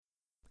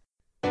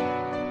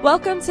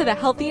Welcome to the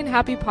Healthy and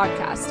Happy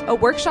Podcast, a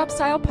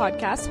workshop-style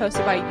podcast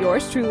hosted by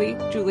yours truly,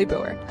 Julie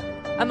Boer.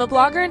 I'm a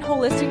blogger and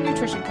holistic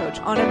nutrition coach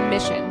on a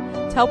mission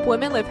to help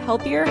women live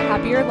healthier,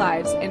 happier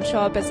lives and show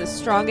up as the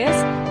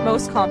strongest,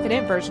 most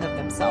confident version of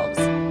themselves.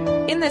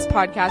 In this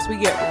podcast, we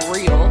get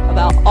real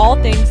about all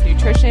things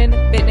nutrition,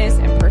 fitness,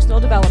 and personal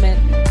development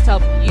to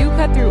help you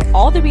cut through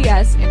all the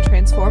BS and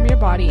transform your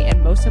body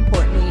and, most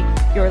importantly,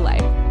 your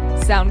life.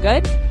 Sound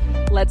good?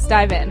 Let's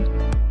dive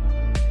in.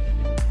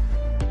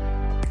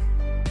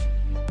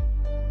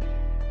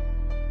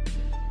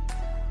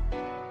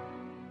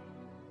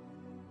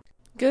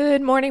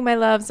 Good morning, my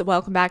loves.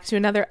 Welcome back to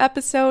another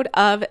episode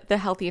of the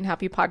Healthy and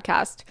Happy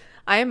Podcast.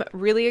 I am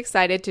really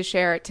excited to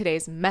share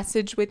today's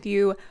message with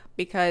you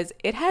because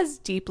it has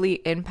deeply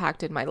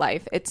impacted my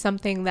life. It's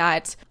something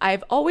that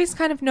I've always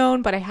kind of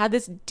known, but I had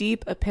this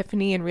deep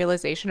epiphany and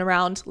realization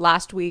around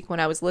last week when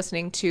I was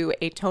listening to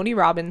a Tony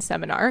Robbins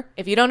seminar.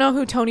 If you don't know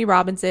who Tony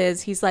Robbins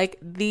is, he's like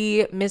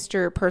the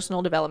Mr.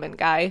 Personal Development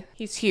guy.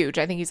 He's huge.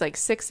 I think he's like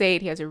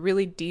 6'8". He has a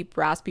really deep,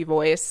 raspy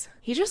voice.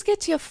 He just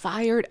gets you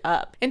fired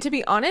up. And to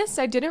be honest,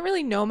 I didn't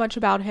really know much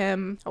about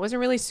him. I wasn't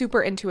really super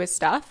into his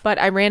stuff, but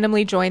I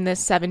randomly joined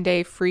this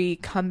 7-day free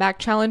comeback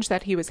challenge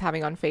that he was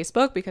having on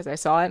Facebook because I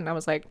saw it and I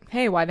was like,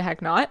 hey, why the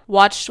heck not?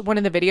 Watched one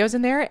of the videos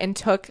in there and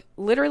took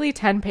literally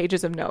 10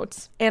 pages of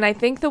notes. And I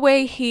think the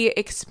way he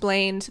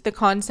explained the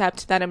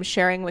concept that I'm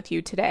sharing with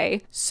you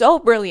today so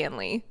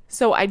brilliantly.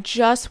 So I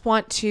just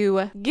want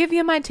to give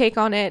you my take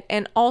on it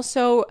and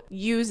also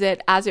use it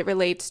as it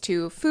relates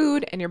to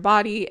food and your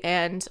body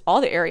and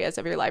all the areas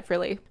of your life,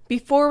 really.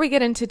 Before we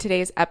get into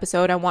today's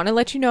episode, I want to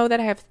let you know that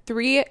I have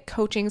 3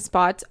 coaching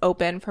spots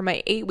open for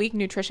my 8-week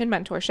nutrition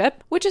mentorship,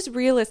 which is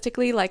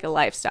realistically like a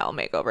lifestyle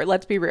makeover.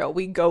 Let's be real.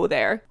 We go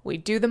there. We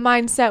do the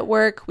mindset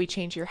work. We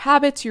change your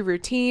habits, your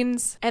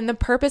routines. And the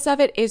purpose of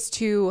it is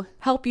to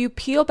help you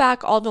peel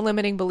back all the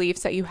limiting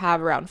beliefs that you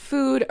have around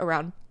food,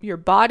 around your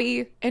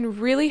body, and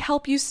really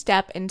help you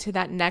step into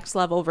that next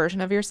level version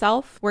of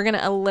yourself. We're going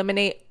to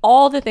eliminate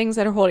all the things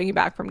that are holding you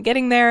back from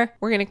getting there.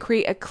 We're going to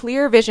create a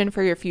clear vision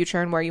for your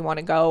future and where you want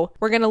to go.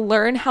 We're going to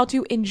learn how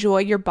to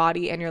enjoy your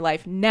body and your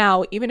life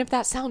now, even if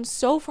that sounds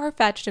so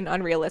far-fetched and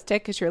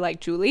unrealistic because you're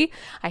like, Julie,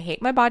 I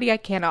hate my body. I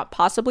cannot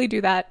possibly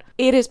do that.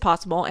 It is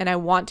possible, and I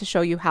want to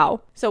show you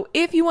how. So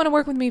if you want to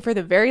work with me for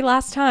the very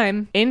last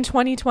time in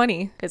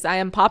 2020, because I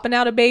am popping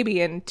out a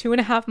baby in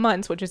 2.5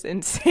 months, which is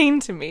insane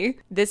to me,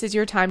 this is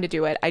your time to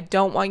do it. I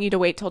don't want you to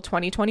wait till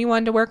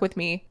 2021 to work with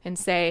me and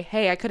say,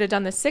 hey, I could have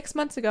done this 6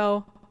 months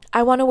ago.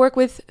 I want to work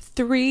with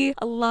 3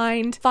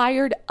 aligned,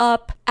 fired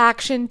up,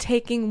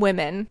 action-taking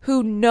women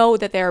who know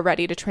that they are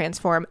ready to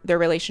transform their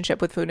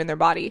relationship with food and their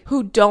body,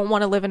 who don't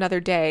want to live another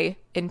day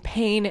in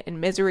pain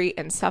and misery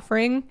and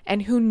suffering,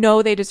 and who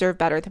know they deserve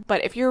better.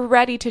 But if you're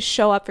ready to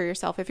show up for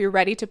yourself, if you're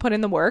ready to put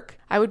in the work,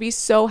 I would be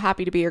so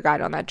happy to be your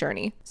guide on that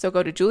journey. So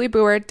go to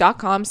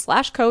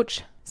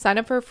julieboer.com/coach. Sign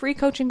up for a free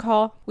coaching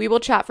call. We will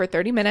chat for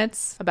 30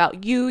 minutes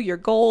about you, your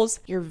goals,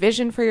 your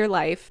vision for your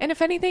life. And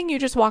if anything, you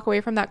just walk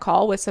away from that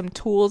call with some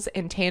tools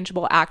and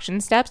tangible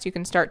action steps you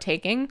can start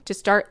taking to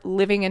start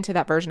living into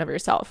that version of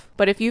yourself.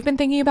 But if you've been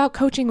thinking about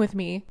coaching with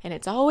me and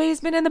it's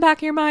always been in the back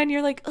of your mind,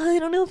 you're like, oh, I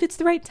don't know if it's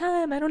the right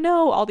time. I don't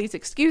know. All these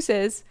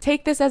excuses.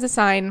 Take this as a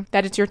sign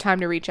that it's your time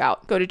to reach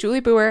out. Go to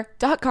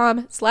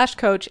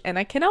julieboer.com/coach and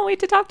I cannot wait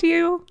to talk to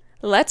you.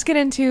 Let's get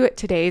into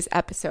today's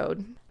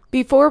episode.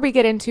 Before we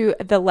get into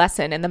the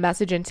lesson and the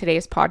message in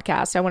today's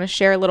podcast, I want to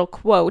share a little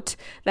quote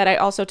that I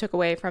also took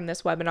away from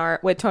this webinar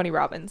with Tony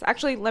Robbins.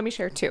 Actually, let me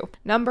share 2.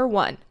 Number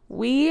 1,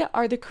 we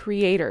are the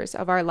creators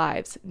of our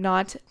lives,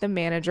 not the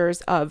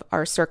managers of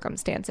our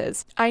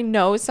circumstances. I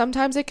know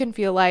sometimes it can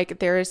feel like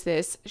there is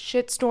this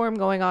shitstorm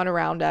going on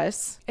around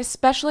us,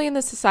 especially in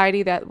the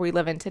society that we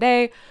live in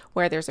today,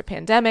 where there's a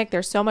pandemic,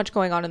 there's so much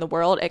going on in the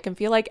world. It can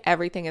feel like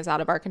everything is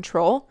out of our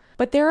control,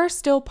 but there are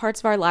still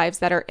parts of our lives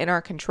that are in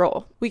our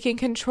control. We can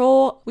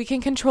control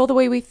the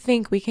way we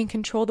think. We can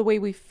control the way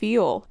we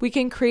feel. We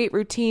can create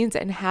routines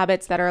and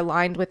habits that are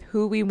aligned with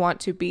who we want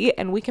to be,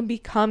 and we can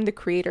become the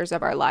creators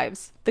of our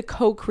lives. The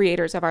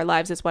co-creators of our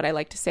lives is what I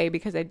like to say,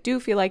 because I do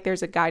feel like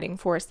there's a guiding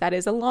force that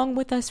is along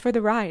with us for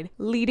the ride,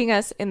 leading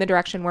us in the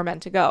direction we're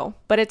meant to go.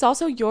 But it's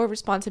also your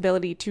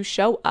responsibility to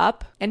show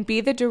up and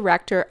be the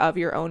director of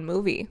your own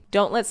movie.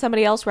 Don't let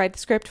somebody else write the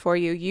script for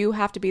you. You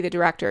have to be the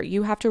director.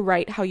 You have to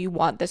write how you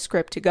want the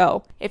script to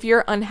go. If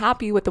you're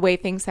unhappy with the way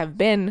things have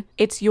been,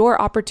 it's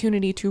your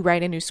opportunity to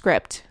write a new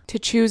script, to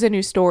choose a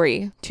new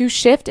story, to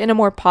shift in a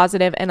more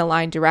positive and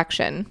aligned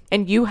direction.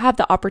 And you have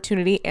the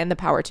opportunity and the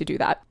power to do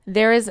that.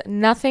 There is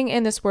nothing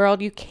in this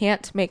world you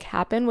can't make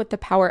happen with the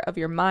power of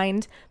your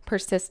mind,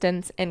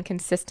 persistence, and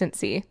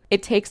consistency.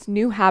 It takes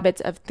new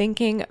habits of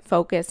thinking,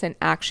 focus, and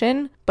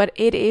action, but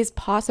it is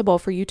possible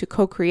for you to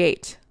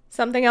co-create.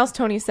 Something else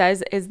Tony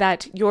says is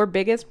that your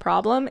biggest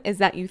problem is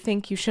that you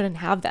think you shouldn't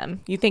have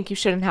them. You think you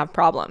shouldn't have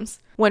problems.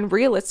 When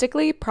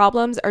realistically,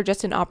 problems are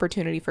just an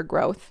opportunity for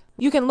growth.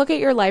 You can look at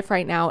your life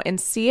right now and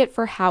see it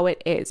for how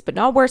it is, but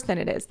not worse than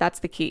it is. That's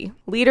the key.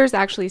 Leaders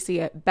actually see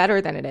it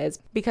better than it is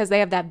because they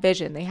have that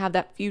vision. They have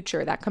that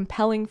future, that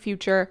compelling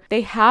future.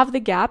 They have the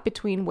gap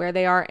between where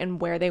they are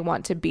and where they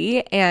want to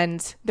be,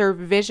 and their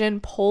vision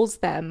pulls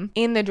them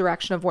in the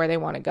direction of where they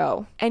want to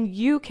go. And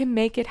you can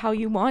make it how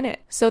you want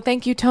it. So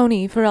thank you,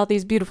 Tony, for all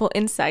these beautiful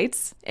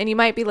insights. And you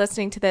might be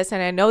listening to this,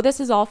 and I know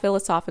this is all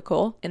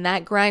philosophical, and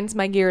that grinds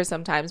my gears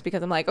sometimes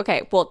because I'm like,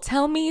 okay, well,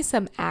 tell me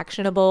some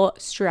actionable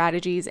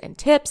strategies and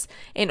tips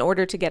in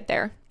order to get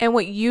there. And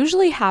what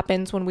usually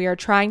happens when we are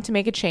trying to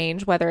make a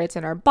change, whether it's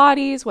in our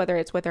bodies, whether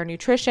it's with our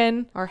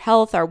nutrition, our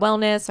health, our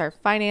wellness, our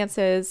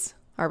finances,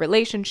 our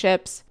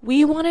relationships,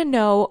 we want to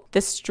know the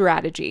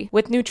strategy.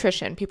 With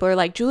nutrition, people are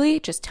like, Julie,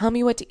 just tell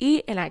me what to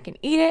eat and I can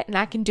eat it and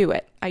I can do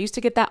it. I used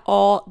to get that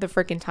all the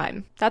freaking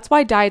time. That's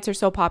why diets are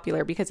so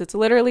popular, because it's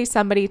literally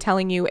somebody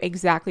telling you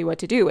exactly what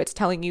to do. It's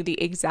telling you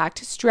the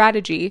exact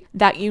strategy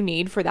that you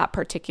need for that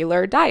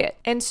particular diet.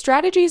 And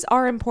strategies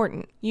are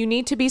important. You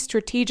need to be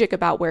strategic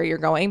about where you're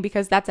going,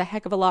 because that's a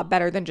heck of a lot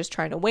better than just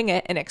trying to wing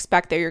it and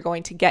expect that you're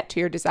going to get to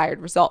your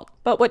desired result.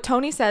 But what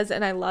Tony says,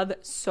 and I love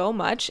so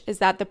much, is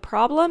that the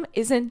problem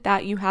isn't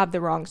that you have the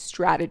wrong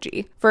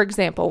strategy. For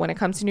example, when it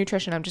comes to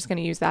nutrition, I'm just going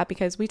to use that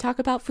because we talk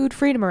about food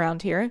freedom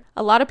around here.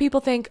 A lot of people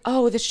think,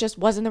 oh, this just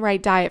wasn't the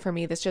right diet for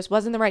me. This just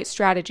wasn't the right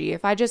strategy.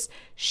 If I just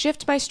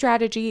shift my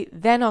strategy,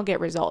 then I'll get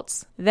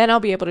results. Then I'll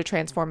be able to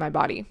transform my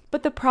body.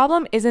 But the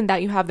problem isn't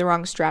that you have the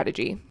wrong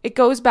strategy. It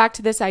goes back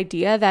to this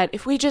idea that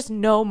if we just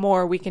know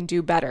more, we can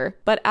do better.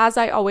 But as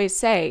I always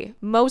say,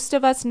 most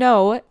of us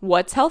know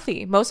what's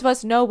healthy. Most of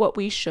us know what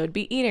we should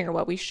be eating or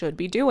what we should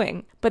be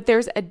doing. But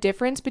there's a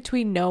difference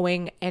between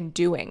knowing and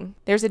doing.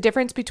 There's a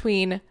difference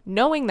between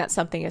knowing that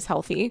something is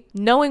healthy,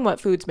 knowing what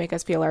foods make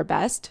us feel our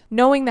best,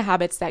 knowing the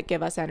habits that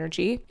give us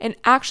energy, and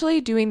actually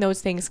doing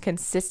those things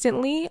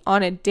consistently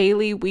on a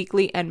daily,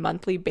 weekly, and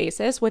monthly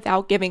basis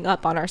without giving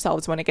up on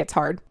ourselves when it gets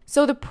hard.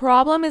 So the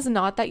problem is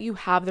not that you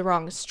have the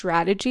wrong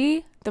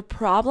strategy. The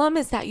problem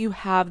is that you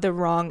have the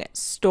wrong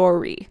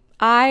story.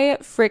 I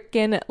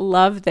freaking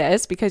love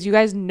this because you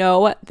guys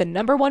know the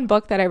number one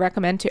book that I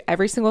recommend to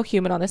every single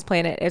human on this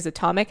planet is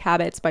Atomic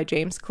Habits by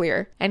James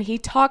Clear. And he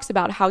talks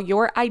about how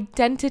your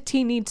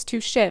identity needs to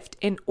shift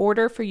in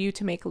order for you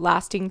to make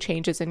lasting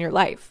changes in your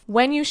life.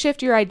 When you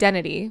shift your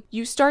identity,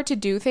 you start to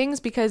do things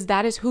because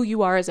that is who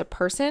you are as a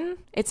person.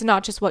 It's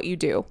not just what you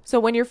do. So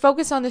when you're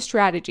focused on the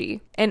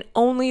strategy and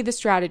only the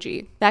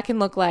strategy, that can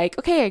look like,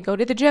 okay, I go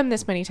to the gym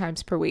this many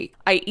times per week.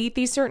 I eat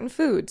these certain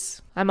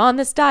foods. I'm on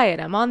this diet,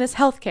 I'm on this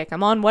health kick,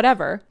 I'm on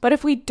whatever. But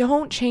if we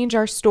don't change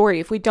our story,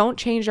 if we don't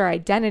change our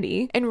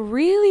identity and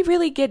really,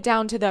 really get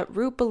down to that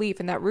root belief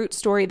and that root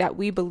story that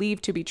we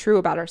believe to be true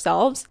about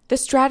ourselves, the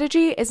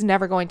strategy is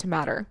never going to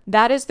matter.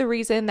 That is the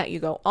reason that you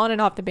go on and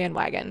off the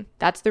bandwagon.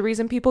 That's the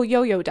reason people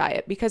yo-yo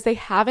diet, because they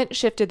haven't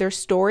shifted their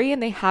story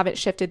and they haven't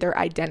shifted their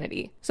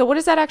identity. So what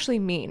does that actually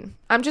mean?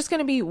 I'm just going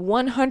to be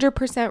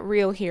 100%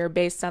 real here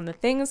based on the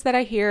things that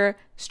I hear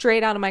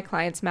straight out of my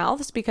clients'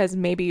 mouths, because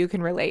maybe you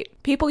can relate.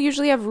 People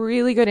usually have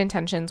really good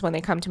intentions when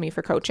they come to me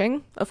for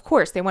coaching. Of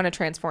course, they want to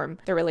transform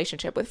their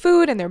relationship with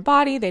food and their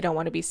body. They don't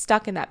want to be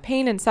stuck in that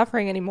pain and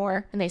suffering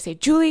anymore. And they say,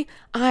 Julie,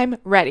 I'm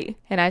ready.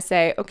 And I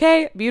say,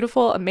 okay,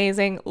 beautiful,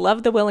 amazing,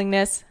 love the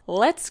willingness.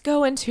 Let's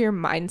go into your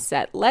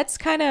mindset. Let's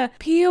kind of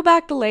peel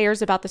back the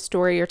layers about the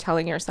story you're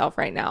telling yourself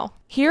right now.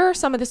 Here are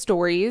some of the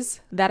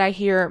stories that I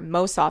hear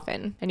most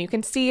often, and you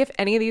can see if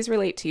any of these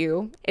relate to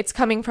you. It's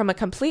coming from a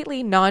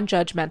completely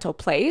non-judgmental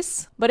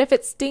place, but if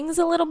it stings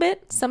a little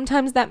bit,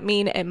 sometimes that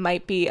means it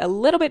might be a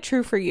little bit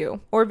true for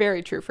you or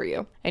very true for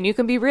you. And you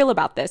can be real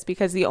about this,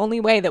 because the only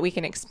way that we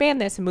can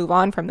expand this and move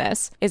on from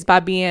this is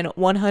by being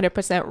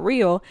 100%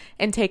 real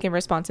and taking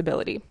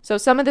responsibility. So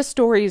some of the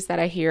stories that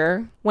I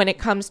hear when it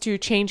comes to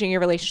changing your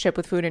relationship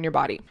with food and your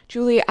body.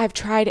 Julie, I've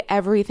tried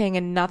everything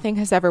and nothing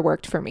has ever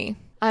worked for me.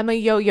 I'm a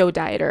yo-yo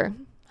dieter.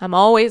 I'm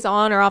always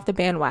on or off the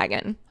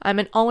bandwagon. I'm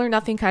an all or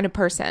nothing kind of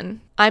person.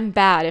 I'm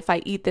bad if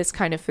I eat this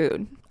kind of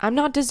food. I'm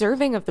not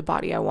deserving of the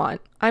body I want.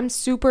 I'm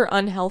super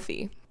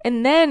unhealthy.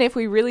 And then if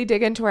we really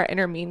dig into our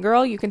inner mean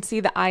girl, you can see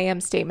the I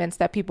am statements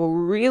that people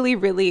really,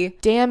 really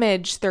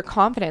damage their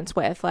confidence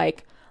with.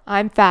 Like,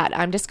 I'm fat,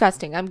 I'm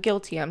disgusting, I'm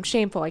guilty, I'm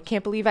shameful, I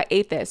can't believe I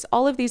ate this,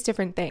 all of these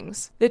different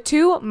things. The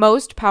two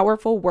most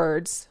powerful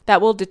words that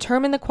will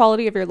determine the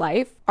quality of your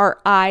life are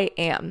I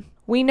am.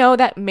 We know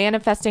that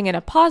manifesting in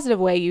a positive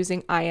way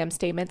using I am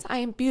statements, I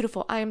am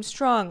beautiful, I am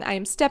strong, I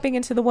am stepping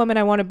into the woman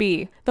I want to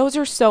be. Those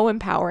are so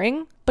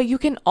empowering, but you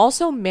can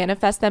also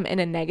manifest them in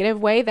a negative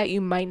way that you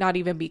might not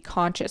even be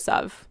conscious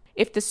of.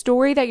 If the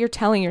story that you're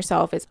telling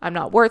yourself is, I'm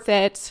not worth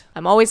it,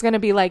 I'm always going to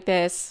be like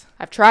this,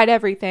 I've tried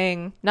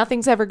everything,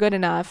 nothing's ever good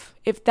enough.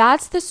 If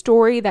that's the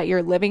story that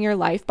you're living your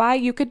life by,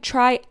 you could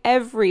try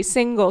every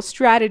single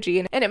strategy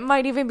and it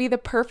might even be the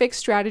perfect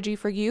strategy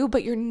for you,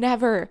 but you're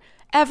never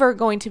ever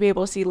going to be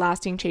able to see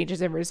lasting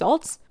changes and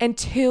results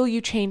until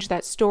you change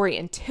that story,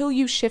 until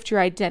you shift your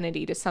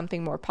identity to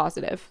something more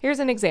positive. Here's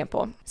an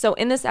example. So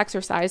in this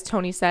exercise,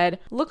 Tony said,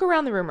 look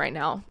around the room right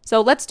now.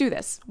 So let's do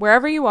this.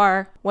 Wherever you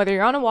are, whether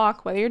you're on a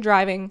walk, whether you're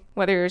driving,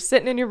 whether you're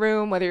sitting in your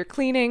room, whether you're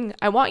cleaning,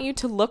 I want you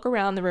to look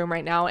around the room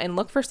right now and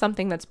look for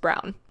something that's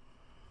brown.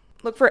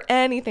 Look for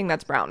anything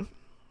that's brown.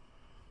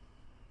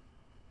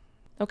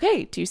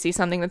 Okay, do you see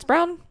something that's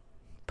brown?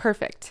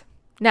 Perfect.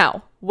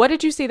 Now, what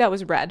did you see that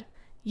was red?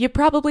 You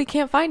probably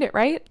can't find it,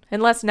 right?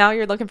 Unless now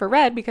you're looking for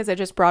red because I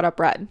just brought up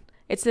red.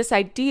 It's this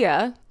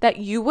idea that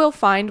you will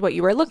find what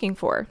you are looking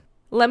for.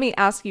 Let me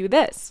ask you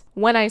this.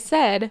 When I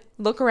said,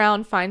 look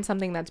around, find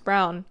something that's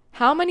brown,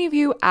 how many of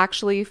you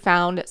actually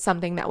found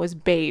something that was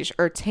beige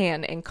or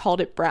tan and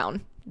called it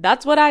brown?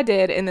 That's what I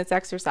did in this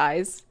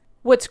exercise.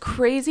 What's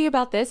crazy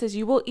about this is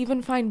you will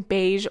even find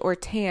beige or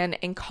tan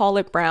and call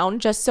it brown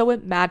just so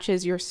it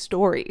matches your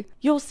story.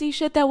 You'll see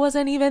shit that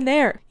wasn't even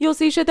there. You'll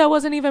see shit that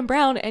wasn't even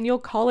brown and you'll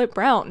call it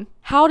brown.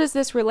 How does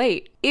this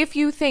relate? If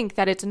you think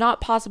that it's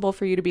not possible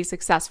for you to be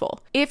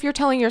successful, if you're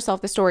telling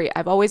yourself the story,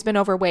 I've always been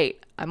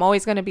overweight, I'm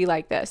always going to be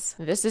like this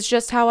is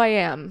just how I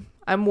am,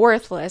 I'm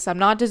worthless, I'm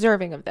not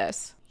deserving of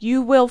this,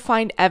 you will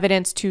find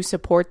evidence to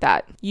support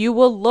that. You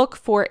will look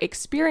for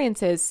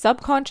experiences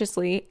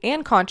subconsciously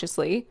and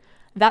consciously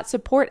that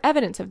support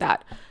evidence of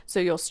that.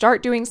 So you'll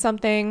start doing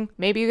something,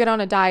 maybe you get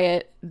on a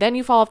diet, then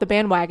you fall off the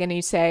bandwagon and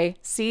you say,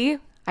 see,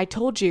 I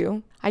told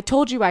you I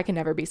can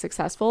never be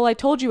successful. I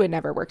told you it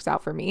never works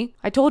out for me.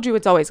 I told you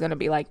it's always going to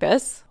be like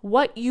this.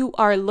 What you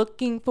are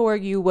looking for,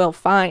 you will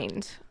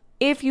find.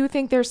 If you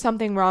think there's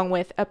something wrong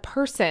with a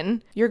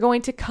person, you're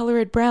going to color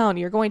it brown.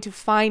 You're going to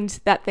find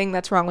that thing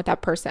that's wrong with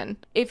that person.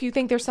 If you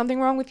think there's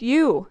something wrong with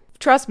you,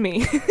 trust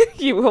me,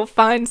 you will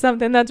find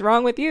something that's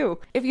wrong with you.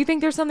 If you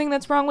think there's something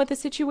that's wrong with a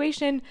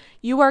situation,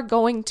 you are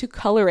going to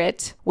color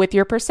it with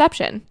your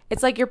perception.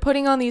 It's like you're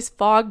putting on these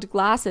fogged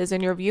glasses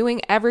and you're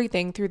viewing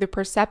everything through the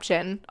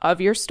perception of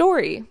your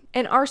story.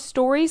 And our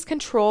stories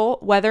control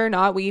whether or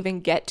not we even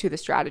get to the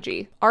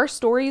strategy. Our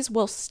stories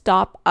will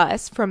stop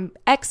us from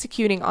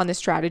executing on the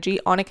strategy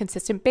on a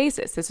consistent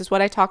basis. This is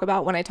what I talk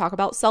about when I talk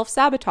about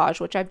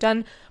self-sabotage, which I've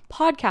done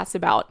podcasts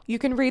about. You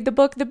can read the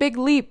book The Big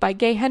Leap by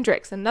Gay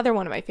Hendricks, another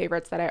one of my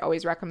favorites that I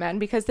always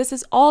recommend because this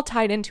is all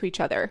tied into each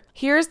other.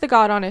 Here's the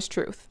God honest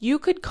truth. You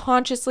could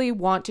consciously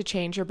want to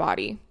change your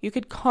body. You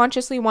could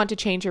consciously want to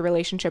change your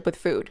relationship with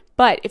food.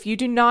 But if you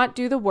do not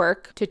do the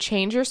work to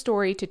change your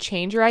story, to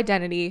change your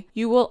identity,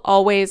 you will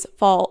always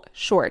fall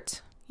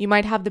short. You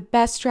might have the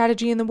best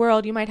strategy in the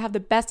world. You might have the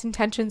best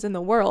intentions in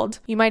the world.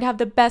 You might have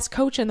the best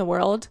coach in the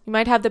world. You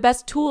might have the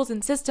best tools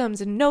and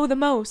systems and know the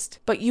most,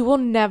 but you will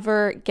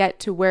never get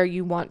to where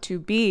you want to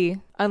be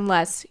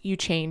unless you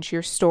change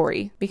your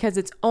story, because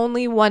it's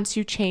only once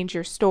you change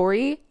your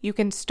story, you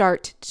can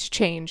start to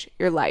change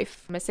your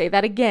life. I'm going to say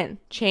that again.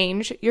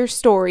 Change your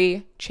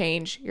story,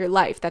 change your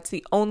life. That's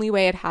the only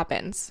way it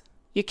happens.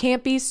 You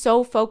can't be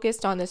so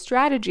focused on the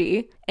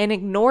strategy and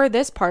ignore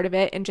this part of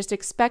it and just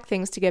expect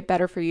things to get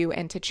better for you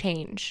and to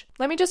change.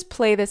 Let me just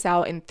play this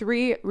out in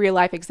 3 real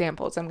life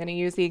examples. I'm going to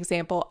use the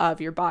example of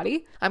your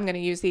body. I'm going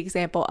to use the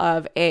example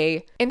of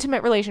an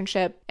intimate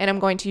relationship, and I'm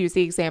going to use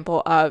the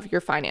example of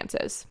your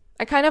finances.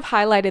 I kind of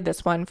highlighted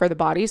this one for the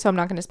body, so I'm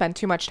not going to spend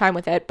too much time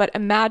with it, but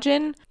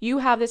imagine you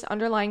have this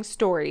underlying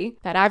story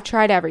that I've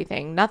tried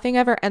everything. Nothing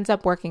ever ends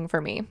up working for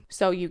me.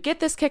 So you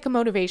get this kick of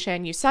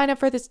motivation, you sign up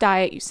for this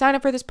diet, you sign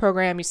up for this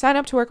program, you sign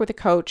up to work with a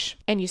coach,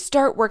 and you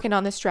start working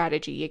on the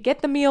strategy. You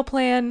get the meal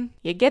plan,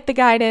 you get the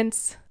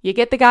guidance, you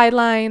get the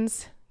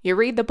guidelines, you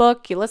read the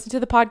book, you listen to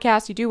the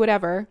podcast, you do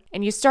whatever,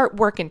 and you start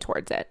working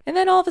towards it. And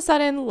then all of a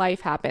sudden,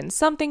 life happens.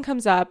 Something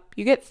comes up,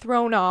 you get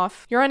thrown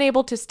off, you're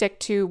unable to stick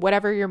to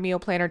whatever your meal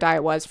plan or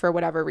diet was for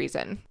whatever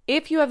reason.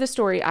 If you have the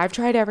story, I've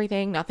tried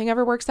everything, nothing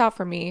ever works out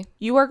for me,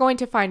 you are going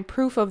to find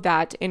proof of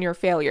that in your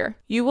failure.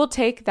 You will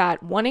take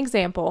that one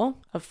example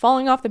of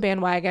falling off the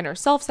bandwagon or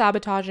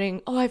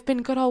self-sabotaging, oh, I've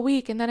been good all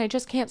week and then I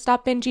just can't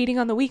stop binge eating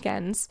on the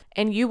weekends,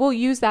 and you will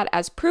use that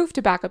as proof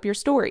to back up your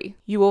story.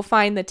 You will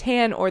find the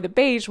tan or the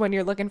beige when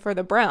you're looking for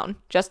the brown,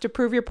 just to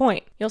prove your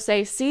point. You'll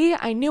say, see,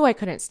 I knew I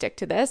couldn't stick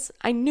to this.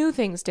 I knew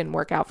things didn't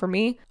work out for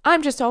me.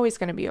 I'm just always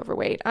going to be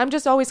overweight. I'm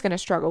just always going to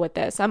struggle with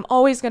this. I'm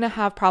always going to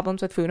have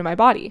problems with food in my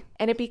body.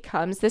 And it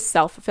becomes this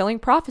self-fulfilling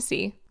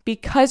prophecy.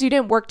 Because you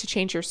didn't work to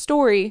change your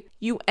story,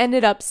 you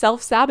ended up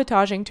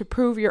self-sabotaging to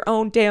prove your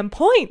own damn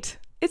point.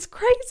 It's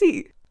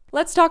crazy.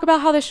 Let's talk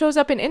about how this shows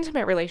up in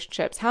intimate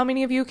relationships. How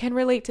many of you can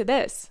relate to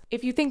this?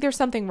 If you think there's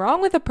something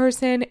wrong with a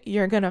person,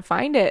 you're going to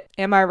find it.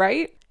 Am I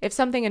right? If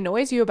something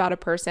annoys you about a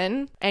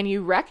person and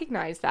you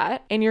recognize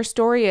that and your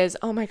story is,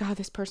 oh my God,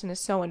 this person is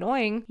so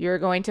annoying, you're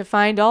going to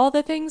find all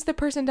the things the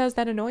person does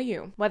that annoy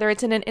you, whether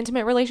it's in an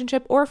intimate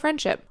relationship or a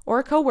friendship or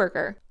a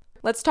coworker.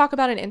 Let's talk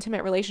about an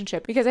intimate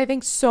relationship, because I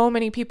think so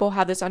many people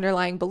have this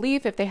underlying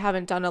belief, if they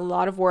haven't done a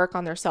lot of work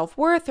on their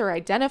self-worth or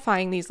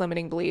identifying these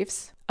limiting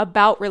beliefs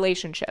about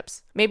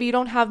relationships. Maybe you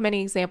don't have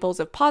many examples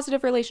of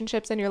positive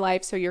relationships in your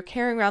life, so you're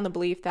carrying around the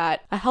belief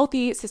that a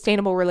healthy,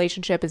 sustainable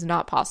relationship is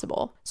not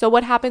possible. So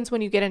what happens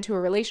when you get into a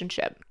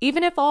relationship?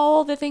 Even if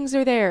all the things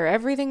are there,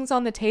 everything's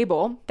on the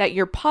table that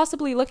you're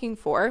possibly looking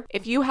for,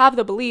 if you have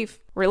the belief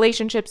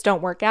relationships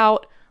don't work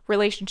out,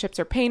 relationships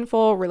are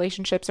painful,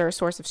 relationships are a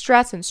source of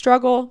stress and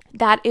struggle,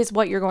 that is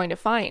what you're going to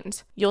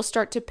find. You'll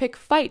start to pick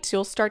fights,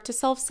 you'll start to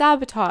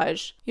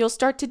self-sabotage, you'll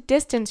start to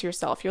distance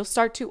yourself, you'll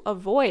start to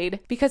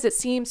avoid because it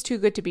seems too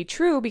good to be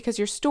true, because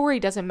your story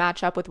doesn't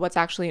match up with what's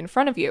actually in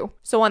front of you.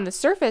 So on the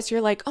surface,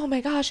 you're like, oh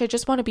my gosh, I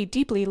just want to be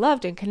deeply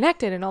loved and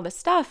connected and all this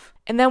stuff.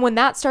 And then when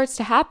that starts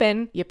to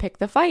happen, you pick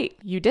the fight,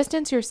 you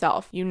distance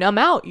yourself, you numb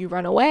out, you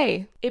run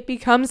away. It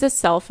becomes a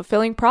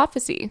self-fulfilling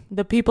prophecy.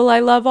 The people I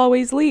love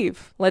always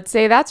leave. Let's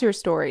say that's your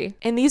story.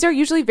 And these are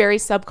usually very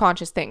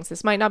subconscious things.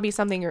 This might not be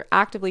something you're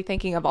actively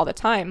thinking of all the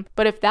time,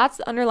 but if that's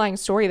the underlying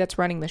story that's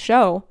running the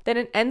show, then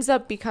it ends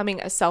up becoming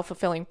a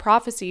self-fulfilling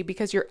prophecy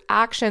because your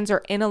actions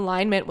are in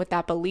alignment with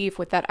that belief,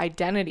 with that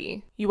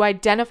identity. You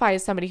identify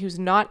as somebody who's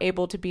not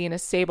able to be in a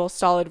stable,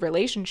 solid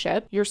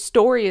relationship. Your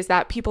story is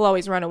that people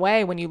always run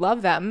away when you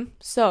love them.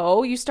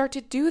 So you start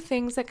to do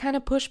things that kind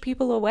of push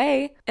people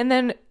away. And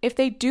then if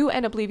they do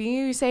end up leaving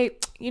you, you say,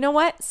 you know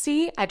what?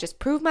 See, I just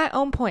proved my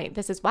own point.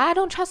 This is why I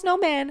don't trust no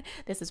man.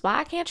 This is why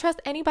I can't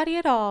trust anybody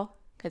at all.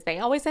 Because they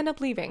always end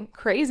up leaving.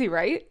 Crazy,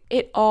 right?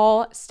 It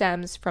all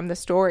stems from the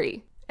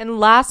story. And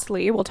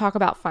lastly, we'll talk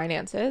about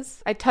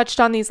finances. I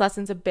touched on these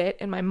lessons a bit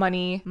in my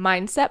money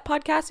mindset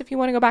podcast if you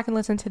want to go back and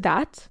listen to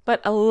that.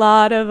 But a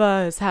lot of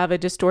us have a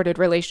distorted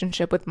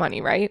relationship with money,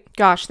 right?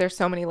 Gosh, there's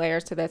so many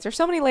layers to this. There's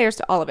so many layers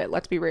to all of it,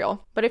 let's be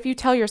real. But if you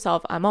tell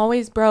yourself, I'm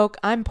always broke,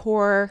 I'm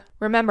poor,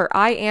 remember,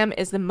 I am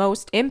is the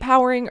most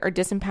empowering or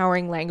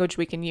disempowering language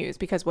we can use,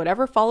 because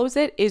whatever follows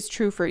it is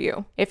true for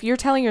you. If you're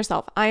telling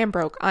yourself, I am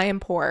broke, I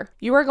am poor,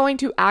 you are going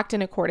to act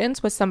in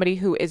accordance with somebody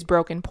who is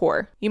broke and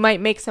poor. You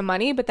might make some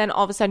money, but then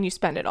all of a sudden you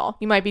spend it all.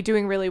 You might be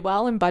doing really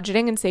well in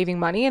budgeting and saving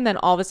money, and then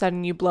all of a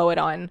sudden you blow it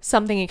on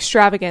something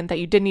extravagant that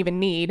you didn't even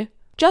need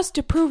just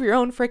to prove your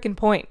own freaking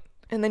point.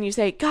 And then you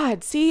say,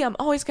 God, see, I'm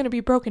always going to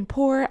be broke and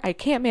poor. I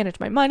can't manage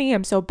my money.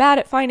 I'm so bad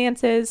at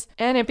finances.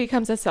 And it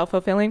becomes a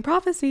self-fulfilling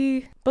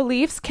prophecy.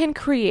 Beliefs can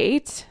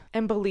create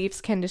and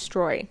beliefs can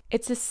destroy.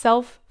 It's a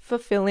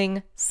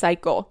self-fulfilling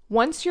cycle.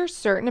 Once you're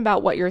certain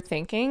about what you're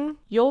thinking,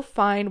 you'll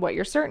find what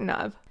you're certain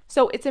of.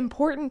 So it's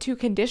important to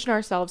condition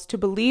ourselves to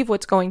believe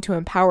what's going to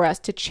empower us,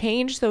 to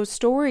change those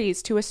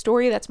stories to a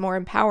story that's more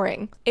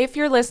empowering. If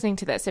you're listening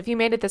to this, if you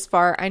made it this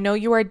far, I know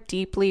you are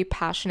deeply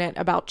passionate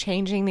about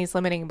changing these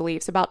limiting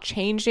beliefs, about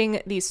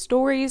changing these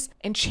stories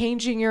and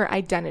changing your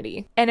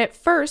identity. And at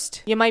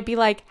first, you might be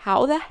like,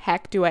 how the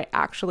heck do I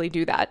actually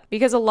do that?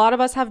 Because a lot of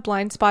us have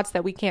blind spots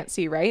that we can't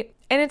see, right?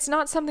 And it's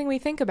not something we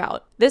think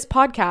about. This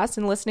podcast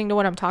and listening to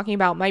what I'm talking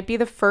about might be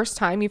the first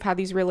time you've had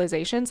these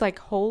realizations like,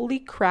 holy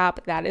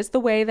crap, that is the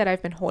way that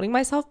I've been holding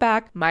myself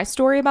back. My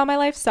story about my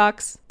life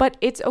sucks, but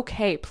it's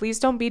okay. Please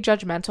don't be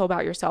judgmental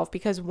about yourself,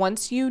 because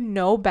once you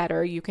know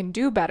better, you can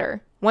do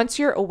better. Once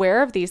you're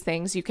aware of these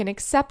things, you can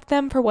accept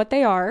them for what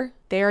they are.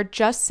 They are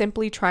just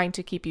simply trying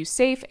to keep you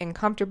safe and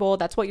comfortable.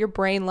 That's what your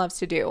brain loves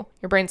to do.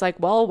 Your brain's like,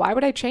 well, why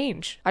would I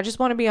change? I just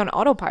want to be on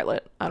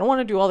autopilot. I don't want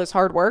to do all this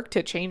hard work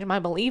to change my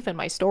belief and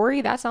my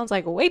story. That sounds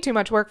like way too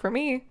much work for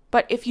me.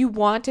 But if you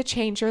want to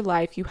change your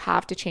life, you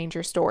have to change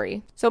your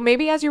story. So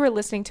maybe as you were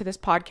listening to this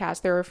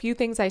podcast, there are a few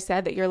things I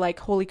said that you're like,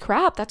 holy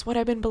crap, that's what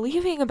I've been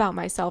believing about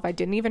myself. I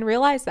didn't even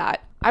realize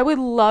that. I would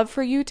love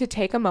for you to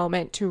take a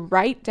moment to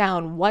write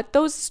down what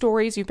those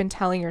stories you've been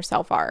telling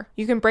yourself are.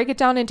 You can break it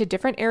down into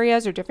different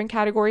areas or different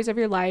categories of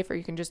your life, or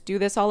you can just do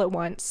this all at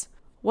once.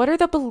 What are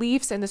the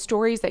beliefs and the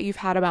stories that you've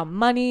had about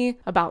money,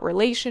 about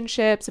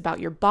relationships,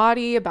 about your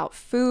body, about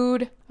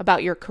food,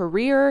 about your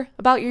career,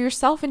 about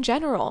yourself in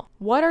general?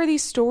 What are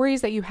these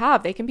stories that you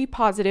have? They can be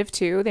positive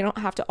too. They don't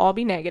have to all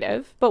be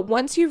negative. But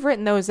once you've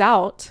written those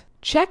out,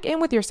 check in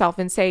with yourself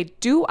and say,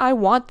 do I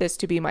want this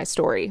to be my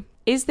story?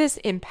 Is this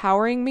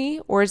empowering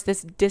me or is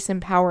this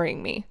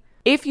disempowering me?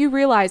 If you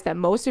realize that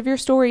most of your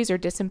stories are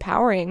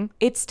disempowering,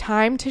 it's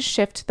time to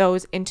shift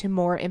those into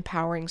more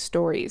empowering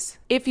stories.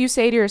 If you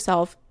say to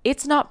yourself,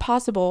 it's not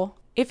possible.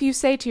 If you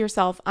say to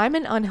yourself, I'm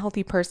an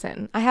unhealthy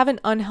person, I have an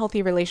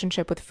unhealthy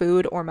relationship with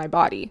food or my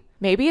body,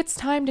 maybe it's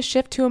time to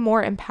shift to a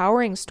more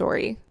empowering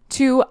story.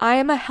 To, I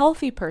am a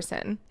healthy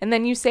person. And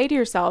then you say to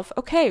yourself,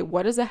 okay,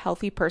 what does a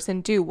healthy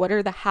person do? What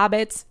are the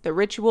habits, the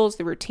rituals,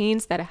 the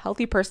routines that a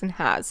healthy person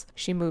has?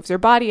 She moves her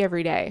body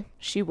every day.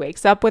 She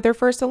wakes up with her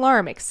first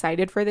alarm,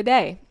 excited for the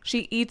day.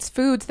 She eats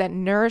foods that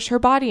nourish her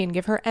body and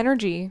give her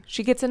energy.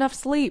 She gets enough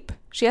sleep.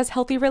 She has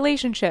healthy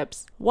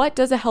relationships. What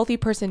does a healthy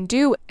person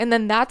do? And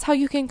then that's how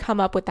you can come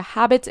up with the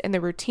habits and the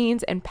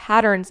routines and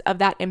patterns of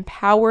that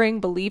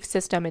empowering belief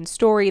system and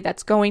story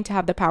that's going to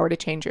have the power to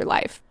change your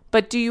life.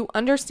 But do you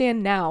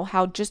understand now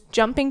how just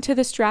jumping to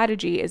the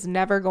strategy is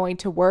never going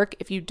to work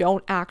if you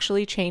don't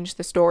actually change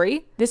the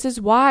story? This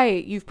is why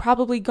you've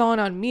probably gone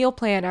on meal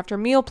plan after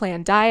meal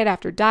plan, diet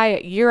after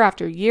diet, year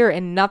after year,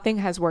 and nothing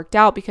has worked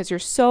out because you're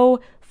so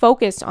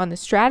focused on the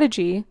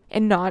strategy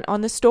and not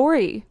on the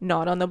story,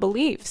 not on the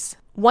beliefs.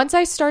 Once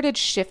I started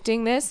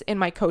shifting this in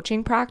my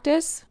coaching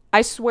practice,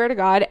 I swear to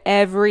God,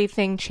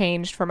 everything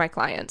changed for my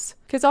clients.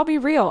 Because I'll be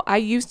real, I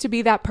used to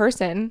be that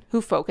person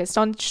who focused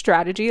on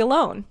strategy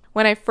alone.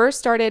 When I first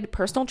started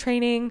personal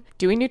training,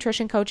 doing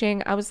nutrition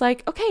coaching, I was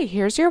like, okay,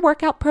 here's your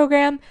workout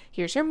program,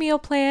 here's your meal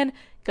plan.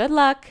 Good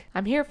luck.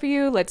 I'm here for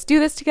you. Let's do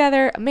this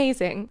together.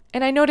 Amazing.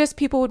 And I noticed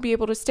people would be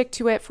able to stick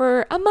to it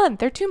for a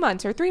month or 2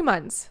 months or 3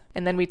 months.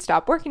 And then we'd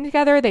stop working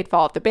together. They'd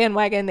fall off the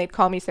bandwagon. They'd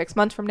call me 6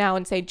 months from now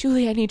and say,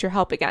 Julie, I need your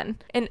help again.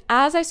 And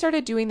as I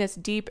started doing this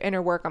deep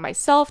inner work on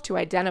myself to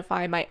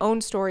identify my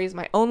own stories,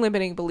 my own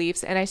limiting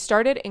beliefs, and I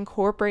started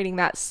incorporating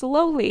that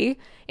slowly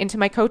into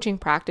my coaching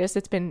practice,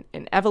 it's been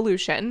an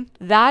evolution.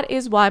 That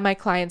is why my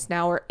clients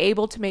now are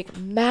able to make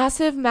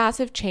massive,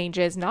 massive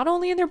changes, not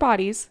only in their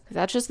bodies, because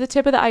that's just the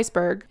tip of the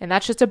iceberg, and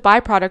that's just a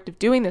byproduct of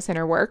doing this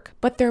inner work,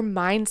 but their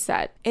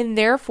mindset. And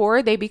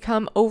therefore, they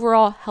become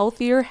overall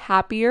healthier,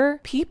 happier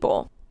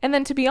people. And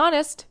then to be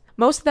honest,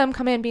 most of them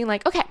come in being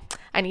like, okay,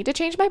 I need to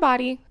change my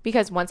body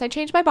because once I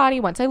change my body,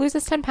 once I lose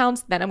this 10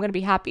 pounds, then I'm going to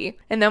be happy.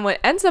 And then what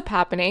ends up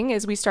happening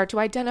is we start to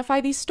identify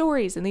these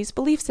stories and these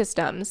belief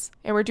systems.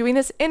 And we're doing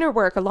this inner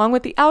work along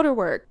with the outer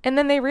work. And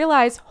then they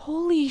realize,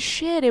 holy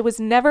shit, it was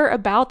never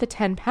about the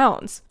 10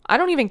 pounds. I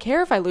don't even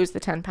care if I lose the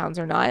 10 pounds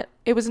or not.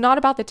 It was not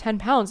about the 10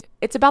 pounds.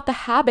 It's about the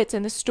habits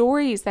and the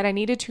stories that I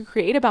needed to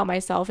create about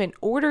myself in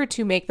order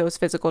to make those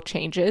physical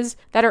changes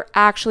that are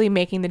actually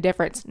making the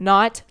difference,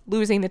 not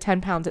losing the 10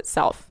 pounds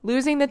itself.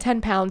 Losing the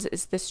 10 pounds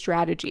is the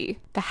strategy.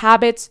 The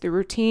habits, the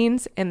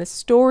routines, and the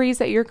stories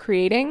that you're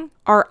creating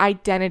are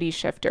identity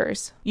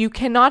shifters. You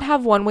cannot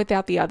have one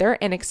without the other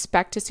and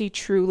expect to see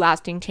true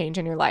lasting change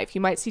in your life.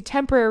 You might see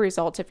temporary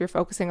results if you're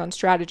focusing on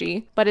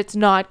strategy, but it's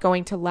not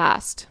going to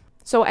last.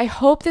 So I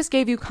hope this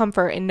gave you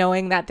comfort in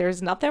knowing that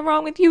there's nothing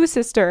wrong with you,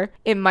 sister.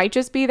 It might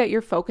just be that you're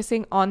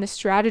focusing on the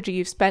strategy.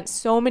 You've spent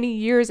so many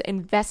years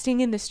investing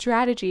in the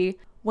strategy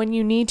when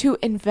you need to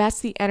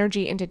invest the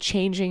energy into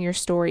changing your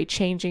story,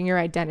 changing your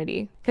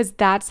identity, because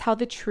that's how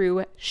the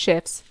true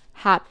shifts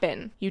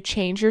happen. You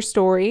change your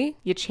story,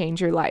 you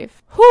change your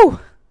life. Whew!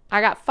 I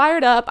got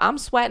fired up. I'm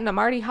sweating. I'm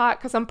already hot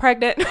because I'm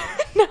pregnant.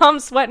 Now I'm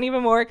sweating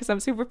even more because I'm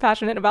super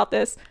passionate about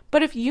this.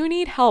 But if you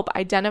need help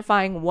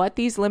identifying what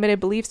these limited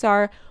beliefs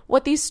are,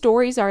 what these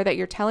stories are that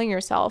you're telling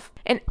yourself,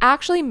 and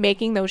actually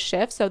making those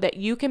shifts so that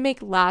you can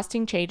make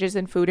lasting changes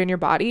in food in your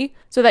body,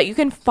 so that you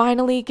can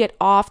finally get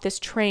off this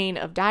train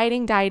of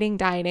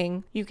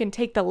dieting. You can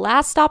take the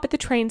last stop at the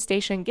train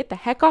station, get the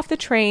heck off the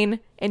train,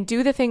 and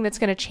do the thing that's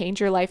going to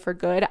change your life for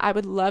good. I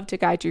would love to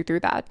guide you through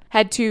that.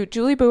 Head to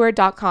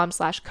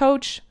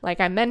juliebauer.com/coach. Like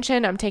I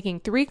mentioned, I'm taking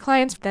 3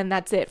 clients, then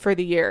that's it for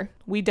the year.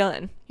 We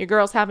done. Your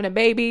girl's having a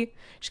baby.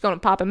 She's going to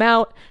pop him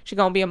out. She's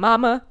going to be a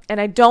mama.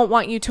 And I don't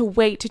want you to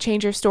wait to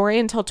change your story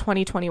until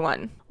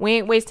 2021. We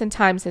ain't wasting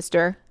time,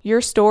 sister.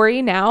 Your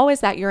story now is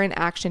that you're an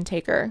action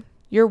taker.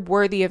 You're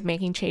worthy of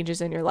making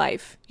changes in your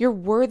life. You're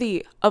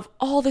worthy of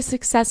all the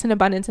success and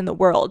abundance in the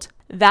world.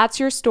 That's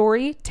your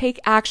story. Take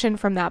action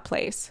from that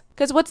place.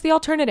 Because what's the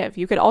alternative?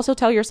 You could also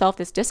tell yourself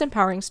this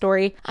disempowering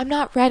story. I'm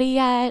not ready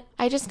yet.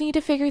 I just need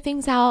to figure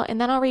things out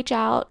and then I'll reach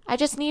out. I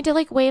just need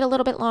to wait a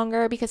little bit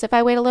longer because if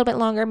I wait a little bit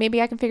longer,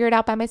 maybe I can figure it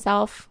out by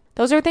myself.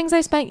 Those are things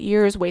I spent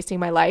years wasting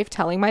my life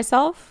telling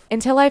myself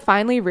until I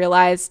finally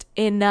realized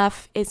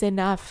enough is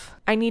enough.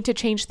 I need to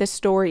change this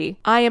story.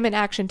 I am an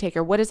action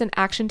taker. What does an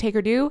action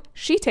taker do?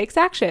 She takes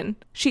action.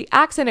 She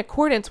acts in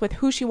accordance with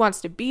who she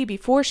wants to be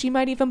before she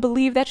might even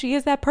believe that she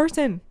is that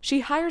person. She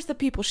hires the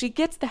people. She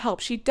gets the help.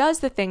 She does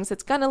the things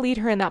that's going to lead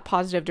her in that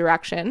positive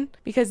direction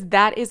because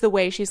that is the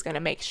way she's going to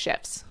make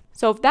shifts.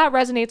 So if that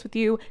resonates with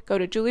you, go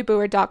to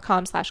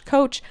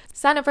juliebauer.com/coach,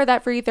 sign up for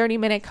that free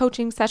 30-minute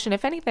coaching session.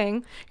 If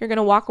anything, you're going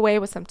to walk away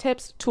with some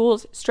tips,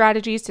 tools,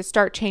 strategies to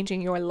start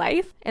changing your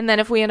life. And then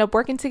if we end up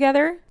working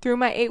together through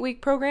my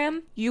 8-week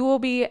program, you will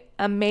be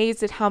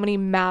amazed at how many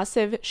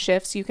massive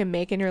shifts you can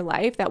make in your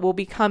life that will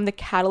become the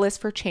catalyst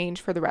for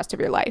change for the rest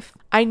of your life.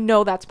 I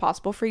know that's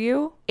possible for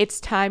you. It's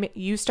time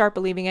you start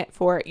believing it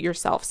for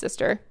yourself,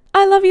 sister.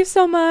 I love you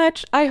so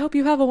much. I hope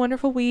you have a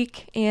wonderful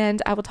week,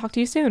 and I will talk to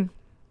you soon.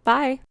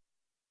 Bye.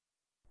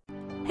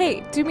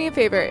 Hey, do me a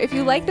favor. If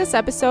you like this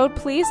episode,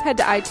 please head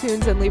to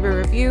iTunes and leave a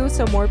review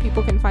so more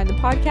people can find the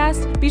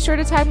podcast. Be sure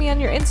to tag me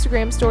on your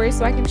Instagram story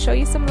so I can show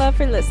you some love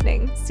for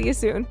listening. See you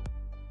soon.